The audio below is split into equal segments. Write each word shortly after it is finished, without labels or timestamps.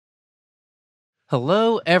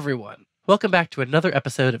Hello, everyone. Welcome back to another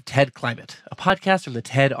episode of TED Climate, a podcast from the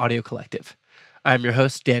TED Audio Collective. I'm your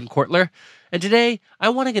host, Dan Kortler, and today I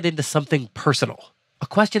want to get into something personal, a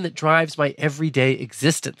question that drives my everyday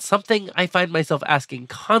existence, something I find myself asking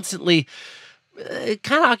constantly. It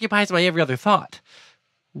kind of occupies my every other thought.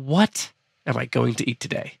 What am I going to eat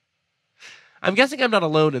today? I'm guessing I'm not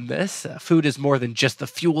alone in this. Food is more than just the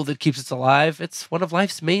fuel that keeps us alive. It's one of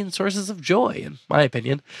life's main sources of joy, in my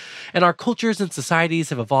opinion. And our cultures and societies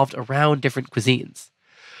have evolved around different cuisines.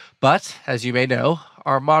 But, as you may know,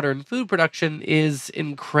 our modern food production is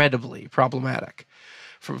incredibly problematic.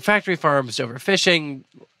 From factory farms to overfishing,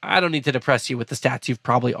 I don't need to depress you with the stats you've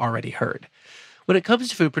probably already heard. When it comes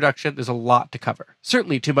to food production, there's a lot to cover.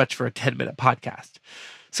 Certainly too much for a 10-minute podcast.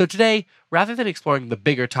 So today, rather than exploring the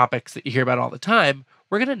bigger topics that you hear about all the time,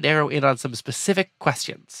 we're going to narrow in on some specific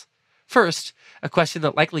questions. First, a question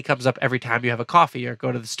that likely comes up every time you have a coffee or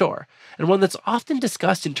go to the store, and one that's often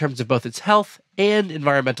discussed in terms of both its health and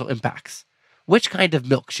environmental impacts. Which kind of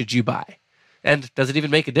milk should you buy? And does it even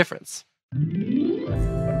make a difference?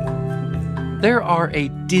 There are a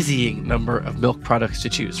dizzying number of milk products to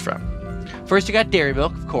choose from. First, you got dairy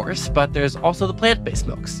milk, of course, but there's also the plant-based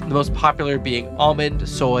milks, the most popular being almond,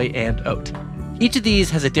 soy, and oat. Each of these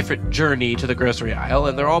has a different journey to the grocery aisle,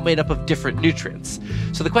 and they're all made up of different nutrients.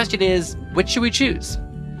 So the question is, which should we choose?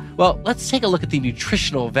 Well, let's take a look at the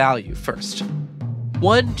nutritional value first.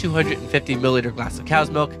 One 250 milliliter glass of cow's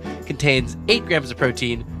milk contains 8 grams of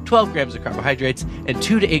protein, 12 grams of carbohydrates, and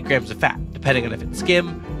 2 to 8 grams of fat, depending on if it's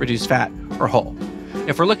skim, reduced fat, or whole.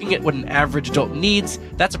 If we're looking at what an average adult needs,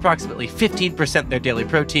 that's approximately 15% their daily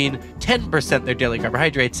protein, 10% their daily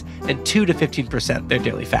carbohydrates, and 2 to 15% their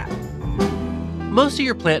daily fat. Most of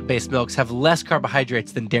your plant-based milks have less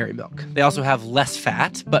carbohydrates than dairy milk. They also have less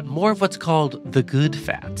fat, but more of what's called the good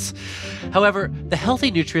fats. However, the healthy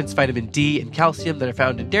nutrients vitamin D and calcium that are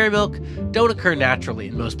found in dairy milk don't occur naturally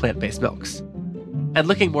in most plant-based milks. And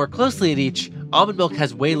looking more closely at each, almond milk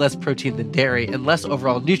has way less protein than dairy and less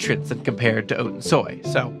overall nutrients than compared to oat and soy,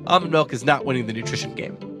 so almond milk is not winning the nutrition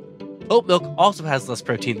game. Oat milk also has less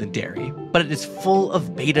protein than dairy, but it is full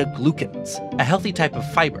of beta-glucans, a healthy type of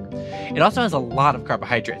fiber. It also has a lot of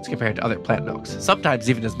carbohydrates compared to other plant milks, sometimes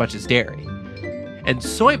even as much as dairy. And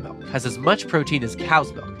soy milk has as much protein as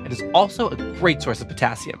cow's milk and is also a great source of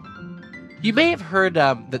potassium. You may have heard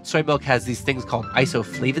that soy milk has these things called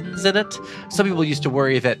isoflavones in it. Some people used to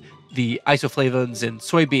worry that the isoflavones in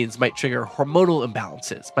soybeans might trigger hormonal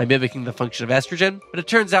imbalances by mimicking the function of estrogen, but it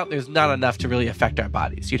turns out there's not enough to really affect our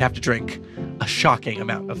bodies. You'd have to drink a shocking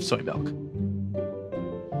amount of soy milk.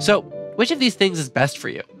 So, which of these things is best for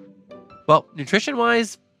you? Well,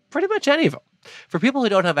 nutrition-wise, pretty much any of them. For people who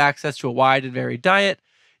don't have access to a wide and varied diet,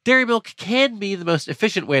 dairy milk can be the most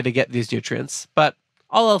efficient way to get these nutrients, but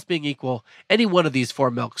all else being equal, any one of these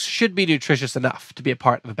 4 milks should be nutritious enough to be a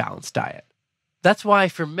part of a balanced diet. That's why,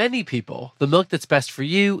 for many people, the milk that's best for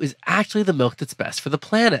you is actually the milk that's best for the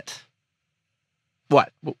planet.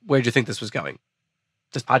 What? Where'd you think this was going?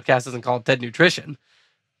 This podcast isn't called TED Nutrition.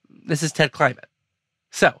 This is TED Climate.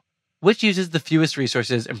 So, which uses the fewest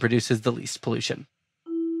resources and produces the least pollution?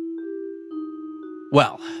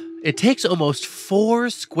 Well, it takes almost 4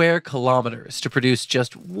 square kilometers to produce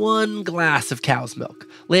just 1 glass of cow's milk,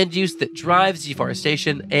 land use that drives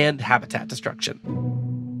deforestation and habitat destruction.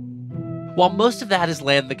 While most of that is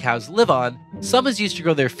land the cows live on, some is used to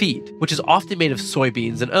grow their feed, which is often made of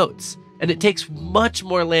soybeans and oats, and it takes much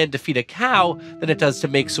more land to feed a cow than it does to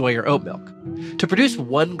make soy or oat milk. To produce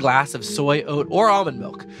 1 glass of soy, oat, or almond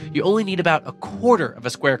milk, you only need about 1/4 of a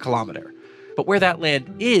square kilometer. But where that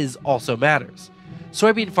land is also matters.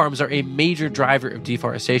 Soybean farms are a major driver of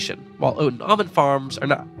deforestation, while oat and almond farms are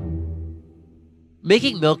not.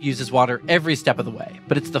 Making milk uses water every step of the way,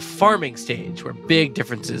 but it's the farming stage where big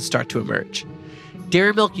differences start to emerge.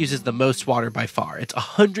 Dairy milk uses the most water by far. It's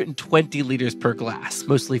 120 liters per glass,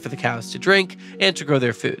 mostly for the cows to drink and to grow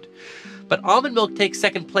their food. But almond milk takes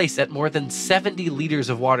second place at more than 70 liters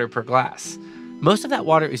of water per glass. Most of that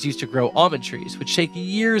water is used to grow almond trees, which take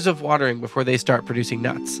years of watering before they start producing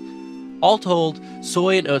nuts. All told,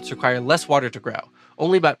 soy and oats require less water to grow,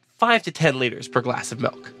 only about 5 to 10 liters per glass of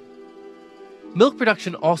milk. Milk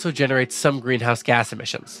production also generates some greenhouse gas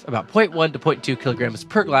emissions, about 0.1 to 0.2 kilograms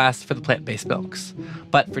per glass for the plant-based milks.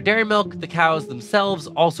 But for dairy milk, the cows themselves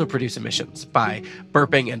also produce emissions by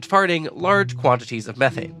burping and farting large quantities of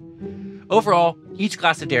methane. Overall, each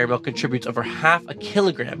glass of dairy milk contributes over 0.5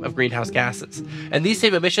 kilogram of greenhouse gases, and these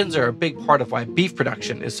same emissions are a big part of why beef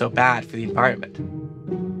production is so bad for the environment.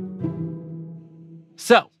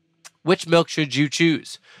 So, which milk should you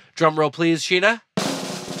choose? Drum roll please, Sheena.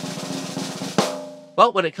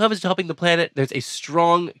 Well, when it comes to helping the planet, there's a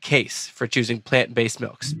strong case for choosing plant-based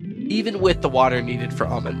milks, even with the water needed for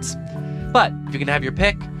almonds. But if you can have your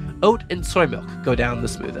pick, oat and soy milk go down the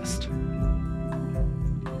smoothest.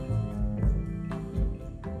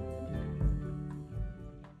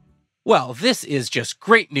 Well, this is just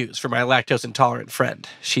great news for my lactose-intolerant friend.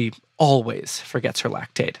 She always forgets her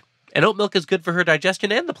lactate. And oat milk is good for her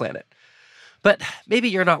digestion and the planet. But maybe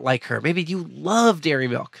you're not like her. Maybe you love dairy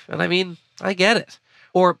milk. And I mean, I get it.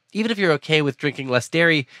 Or even if you're okay with drinking less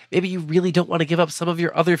dairy, maybe you really don't want to give up some of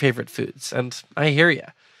your other favorite foods. And I hear you.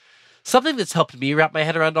 Something that's helped me wrap my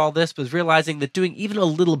head around all this was realizing that doing even a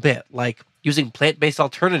little bit, like using plant-based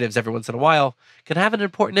alternatives every once in a while, can have an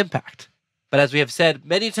important impact. But as we have said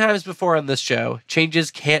many times before on this show,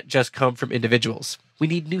 changes can't just come from individuals. We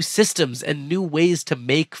need new systems and new ways to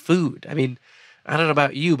make food. I mean, I don't know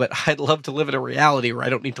about you, but I'd love to live in a reality where I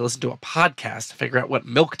don't need to listen to a podcast to figure out what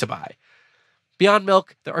milk to buy. Beyond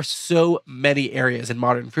milk, there are so many areas in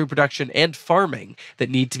modern food production and farming that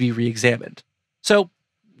need to be re-examined. So,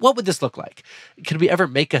 what would this look like? Could we ever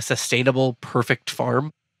make a sustainable, perfect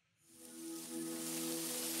farm?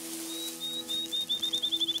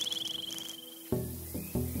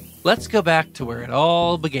 Let's go back to where it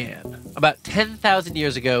all began. About 10,000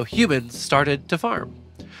 years ago, humans started to farm.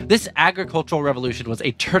 This agricultural revolution was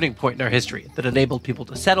a turning point in our history that enabled people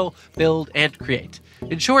to settle, build, and create.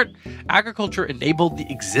 In short, agriculture enabled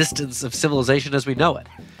the existence of civilization as we know it.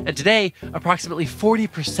 And today, approximately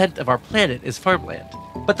 40% of our planet is farmland.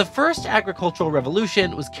 But the first agricultural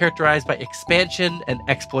revolution was characterized by expansion and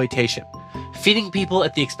exploitation, feeding people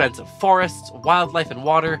at the expense of forests, wildlife, and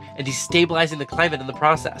water, and destabilizing the climate in the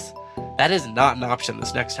process. That is not an option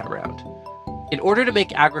this next time around. In order to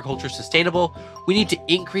make agriculture sustainable, we need to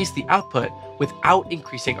increase the output without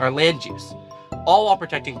increasing our land use, all while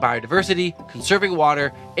protecting biodiversity, conserving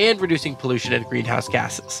water, and reducing pollution and greenhouse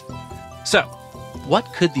gases. So, what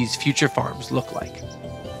could these future farms look like?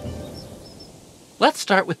 Let's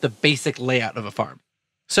start with the basic layout of a farm.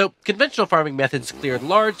 So, conventional farming methods cleared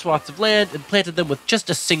large swaths of land and planted them with just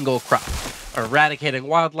a single crop, eradicating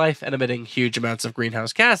wildlife and emitting huge amounts of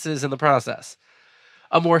greenhouse gases in the process.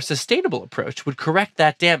 A more sustainable approach would correct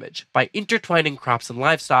that damage by intertwining crops and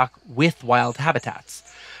livestock with wild habitats.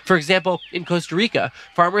 For example, in Costa Rica,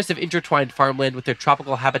 farmers have intertwined farmland with their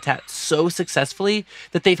tropical habitat so successfully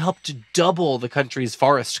that they've helped to double the country's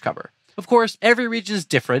forest cover. Of course, every region is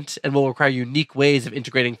different and will require unique ways of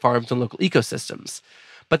integrating farms and local ecosystems.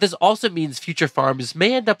 But this also means future farms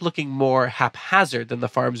may end up looking more haphazard than the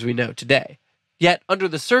farms we know today. Yet, under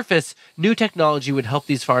the surface, new technology would help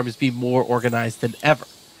these farms be more organized than ever.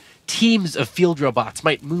 Teams of field robots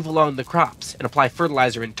might move along the crops and apply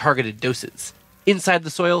fertilizer in targeted doses. Inside the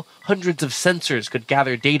soil, hundreds of sensors could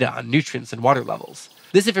gather data on nutrients and water levels.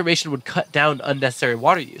 This information would cut down unnecessary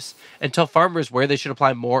water use and tell farmers where they should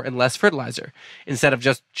apply more and less fertilizer, instead of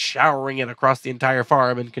just showering it across the entire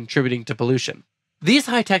farm and contributing to pollution. These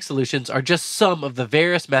high-tech solutions are just some of the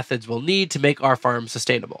various methods we'll need to make our farms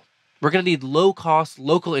sustainable. We're going to need low-cost,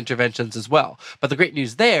 local interventions as well, but the great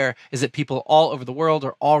news there is that people all over the world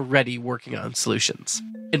are already working on solutions.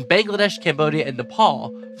 In Bangladesh, Cambodia, and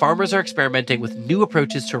Nepal, farmers are experimenting with new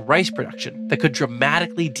approaches to rice production that could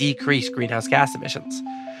dramatically decrease greenhouse gas emissions.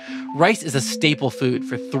 Rice is a staple food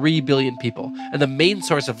for 3 billion people and the main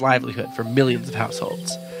source of livelihood for millions of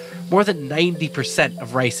households. More than 90%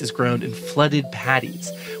 of rice is grown in flooded paddies,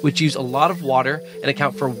 which use a lot of water and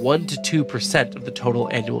account for 1 to 2% of the total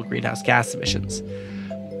annual greenhouse gas emissions.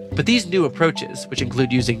 But these new approaches, which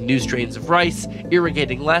include using new strains of rice,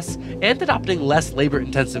 irrigating less, and adopting less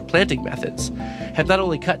labor-intensive planting methods, have not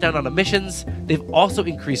only cut down on emissions, they've also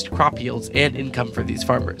increased crop yields and income for these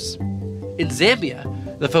farmers. In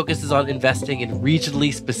Zambia, the focus is on investing in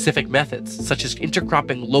regionally specific methods, such as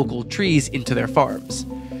intercropping local trees into their farms.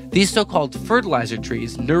 These so-called fertilizer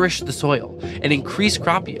trees nourish the soil and increase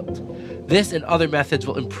crop yield. This and other methods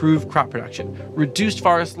will improve crop production, reduce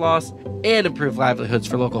forest loss, and improve livelihoods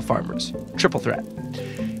for local farmers. Triple threat.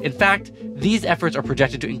 In fact, these efforts are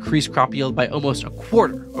projected to increase crop yield by almost a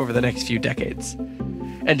quarter over the next few decades.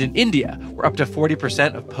 And in India, where up to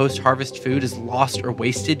 40% of post-harvest food is lost or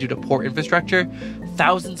wasted due to poor infrastructure,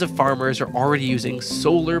 thousands of farmers are already using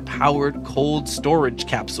solar-powered cold storage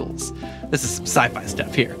capsules. This is some sci-fi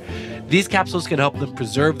stuff here. These capsules can help them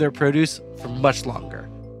preserve their produce for much longer.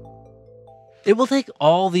 It will take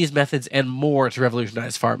all these methods and more to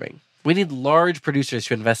revolutionize farming. We need large producers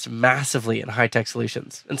to invest massively in high-tech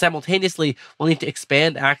solutions, and simultaneously, we'll need to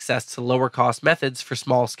expand access to lower-cost methods for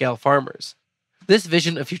small-scale farmers. This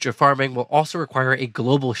vision of future farming will also require a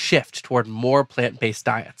global shift toward more plant-based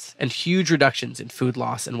diets and huge reductions in food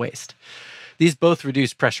loss and waste. These both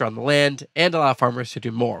reduce pressure on the land and allow farmers to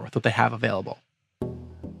do more with what they have available.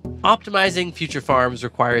 Optimizing future farms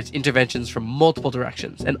requires interventions from multiple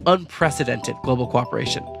directions and unprecedented global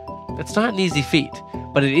cooperation. It's not an easy feat,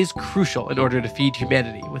 but it is crucial in order to feed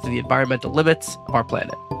humanity within the environmental limits of our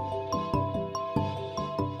planet.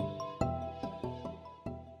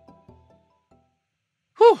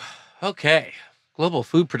 Whew, okay. Global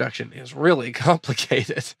food production is really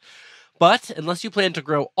complicated. But unless you plan to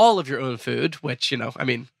grow all of your own food, which,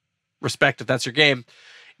 respect if that's your game,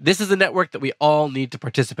 this is a network that we all need to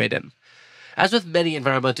participate in. As with many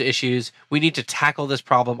environmental issues, we need to tackle this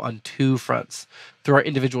problem on two fronts, through our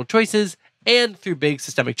individual choices and through big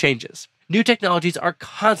systemic changes. New technologies are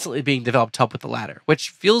constantly being developed to help with the latter,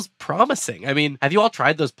 which feels promising. Have you all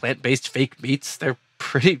tried those plant-based fake meats? They're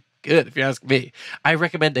pretty good, if you ask me. I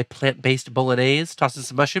recommend a plant-based bolognese, toss in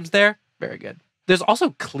some mushrooms there. Very good. There's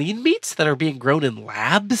also clean meats that are being grown in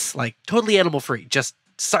labs, like totally animal-free, just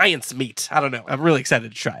science meat. I don't know. I'm really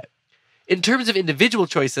excited to try it. In terms of individual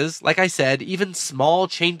choices, like I said, even small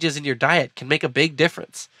changes in your diet can make a big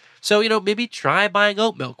difference. So, maybe try buying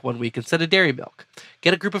oat milk one week instead of dairy milk.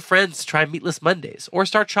 Get a group of friends to try Meatless Mondays, or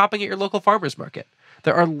start shopping at your local farmer's market.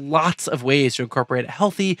 There are lots of ways to incorporate a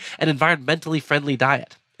healthy and environmentally friendly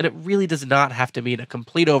diet, and it really does not have to mean a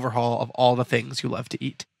complete overhaul of all the things you love to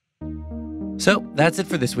eat. So that's it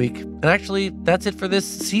for this week, and actually, that's it for this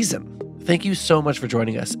season. Thank you so much for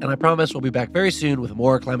joining us, and I promise we'll be back very soon with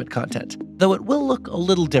more climate content, though it will look a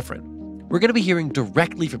little different. We're going to be hearing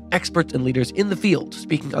directly from experts and leaders in the field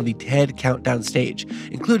speaking on the TED Countdown stage,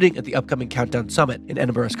 including at the upcoming Countdown Summit in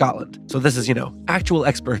Edinburgh, Scotland. So this is, actual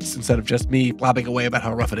experts instead of just me blabbing away about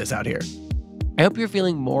how rough it is out here. I hope you're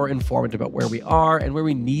feeling more informed about where we are and where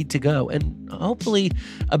we need to go, and hopefully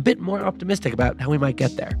a bit more optimistic about how we might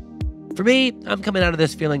get there. For me, I'm coming out of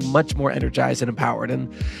this feeling much more energized and empowered,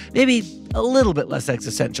 and maybe a little bit less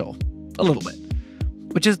existential. A little bit.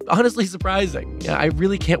 Which is honestly surprising. I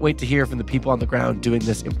really can't wait to hear from the people on the ground doing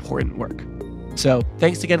this important work. So,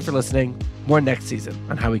 thanks again for listening. More next season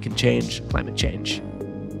on how we can change climate change.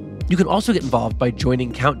 You can also get involved by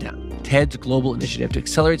joining Countdown, TED's global initiative to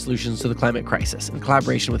accelerate solutions to the climate crisis in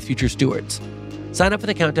collaboration with future stewards. Sign up for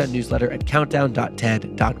the Countdown newsletter at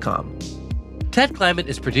countdown.ted.com. TED Climate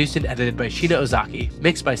is produced and edited by Sheena Ozaki,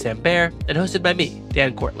 mixed by Sam Baer, and hosted by me,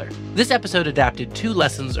 Dan Kortler. This episode adapted 2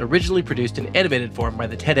 lessons originally produced in animated form by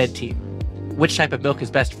the TED team. Which Type of Milk is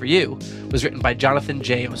Best for You was written by Jonathan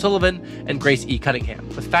J. O'Sullivan and Grace E. Cunningham,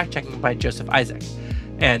 with fact-checking by Joseph Isaac.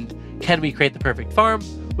 And Can We Create the Perfect Farm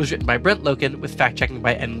was written by Brent Loken, with fact-checking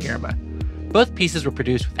by Eden Germa. Both pieces were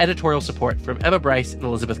produced with editorial support from Emma Bryce and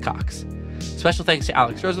Elizabeth Cox. Special thanks to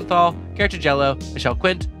Alex Rosenthal, Garrett Jello, Michelle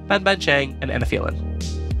Quint, Ban Ban Chang, and Anna Phelan.